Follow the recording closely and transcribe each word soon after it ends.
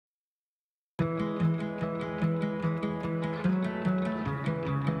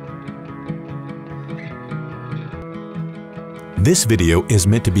This video is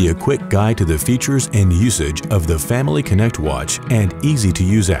meant to be a quick guide to the features and usage of the Family Connect watch and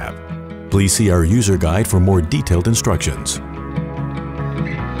easy-to-use app. Please see our user guide for more detailed instructions.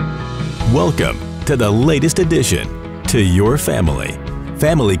 Welcome to the latest addition to your family.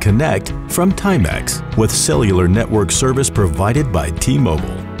 Family Connect from Timex with cellular network service provided by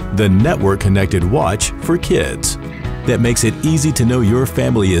T-Mobile. The network-connected watch for kids that makes it easy to know your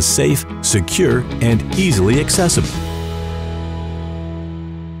family is safe, secure, and easily accessible.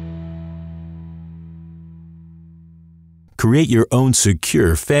 Create your own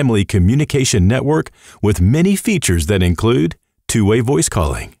secure family communication network with many features that include two-way voice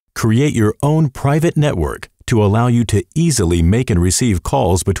calling. Create your own private network to allow you to easily make and receive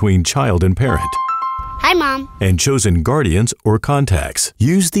calls between child and parent. Hi, Mom. And chosen guardians or contacts.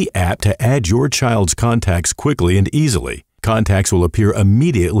 Use the app to add your child's contacts quickly and easily. Contacts will appear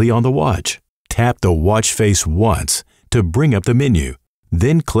immediately on the watch. Tap the watch face once to bring up the menu.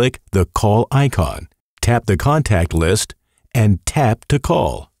 Then click the call icon. Tap the contact list and tap to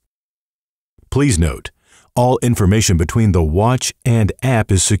call. Please note, all information between the watch and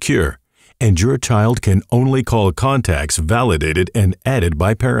app is secure, and your child can only call contacts validated and added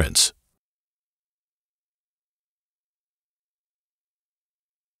by parents.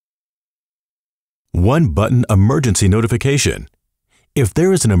 One-button emergency notification. If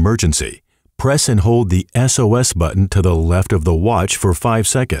there is an emergency, press and hold the SOS button to the left of the watch for 5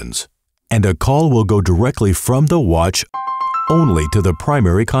 seconds, and a call will go directly from the watch only to the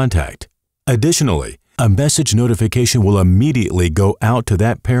primary contact. Additionally, a message notification will immediately go out to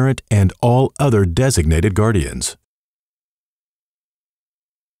that parent and all other designated guardians.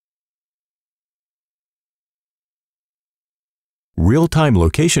 Real-time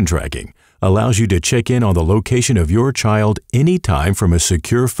location tracking allows you to check in on the location of your child anytime from a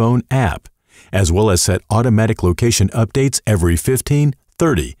secure phone app, as well as set automatic location updates every 15,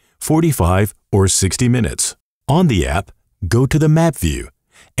 30, 45, or 60 minutes. On the app, go to the map view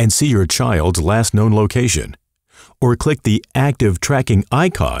and see your child's last known location, or click the active tracking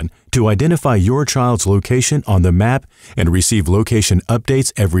icon to identify your child's location on the map and receive location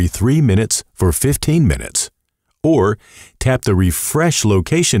updates every 3 minutes for 15 minutes. Or tap the refresh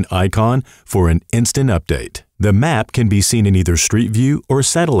location icon for an instant update. The map can be seen in either street view or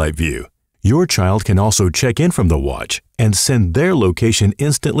satellite view. Your child can also check in from the watch and send their location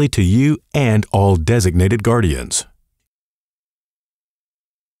instantly to you and all designated guardians.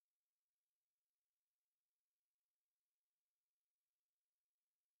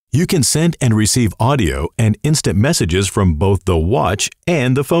 You can send and receive audio and instant messages from both the watch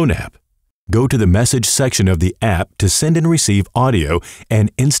and the phone app. Go to the message section of the app to send and receive audio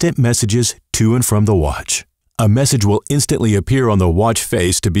and instant messages to and from the watch. A message will instantly appear on the watch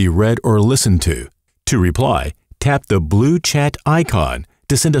face to be read or listened to. To reply, tap the blue chat icon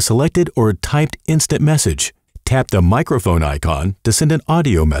to send a selected or typed instant message. Tap the microphone icon to send an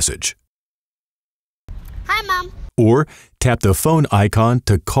audio message. Hi, Mom. Or tap the phone icon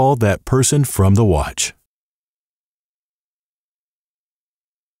to call that person from the watch.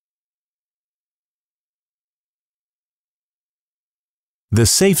 The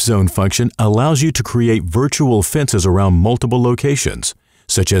Safe Zone function allows you to create virtual fences around multiple locations,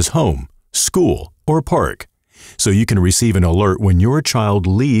 such as home, school, or park, so you can receive an alert when your child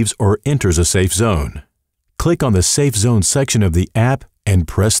leaves or enters a safe zone. Click on the Safe Zone section of the app and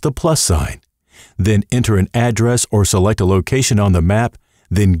press the plus sign. Then enter an address or select a location on the map,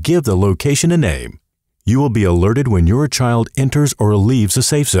 then give the location a name. You will be alerted when your child enters or leaves a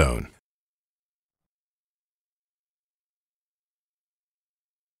safe zone.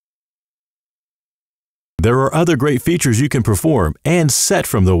 There are other great features you can perform and set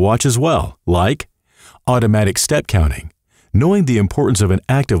from the watch as well, like automatic step counting. Knowing the importance of an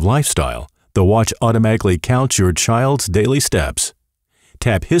active lifestyle, the watch automatically counts your child's daily steps.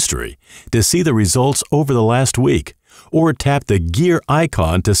 Tap History to see the results over the last week, or tap the gear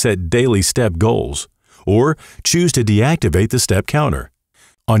icon to set daily step goals, or choose to deactivate the step counter.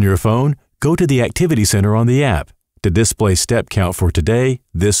 On your phone, go to the Activity Center on the app to display step count for today,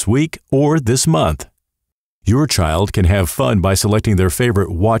 this week, or this month. Your child can have fun by selecting their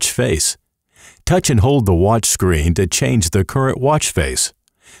favorite watch face. Touch and hold the watch screen to change the current watch face.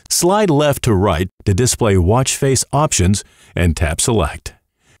 Slide left to right to display watch face options and tap Select.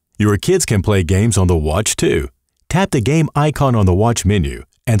 Your kids can play games on the watch too. Tap the game icon on the watch menu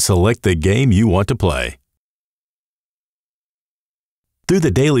and select the game you want to play. Through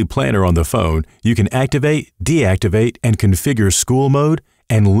the daily planner on the phone, you can activate, deactivate, and configure school mode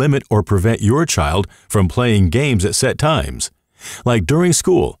and limit or prevent your child from playing games at set times, like during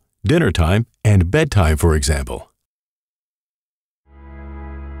school, dinner time, and bedtime, for example.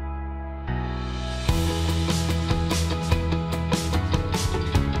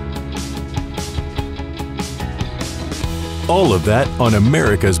 All of that on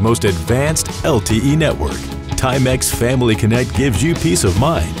America's most advanced LTE network. Timex Family Connect gives you peace of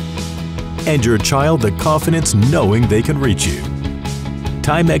mind and your child the confidence knowing they can reach you.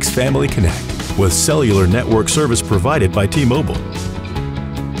 Timex Family Connect with cellular network service provided by T-Mobile.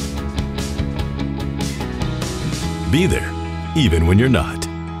 Be there, even when you're not.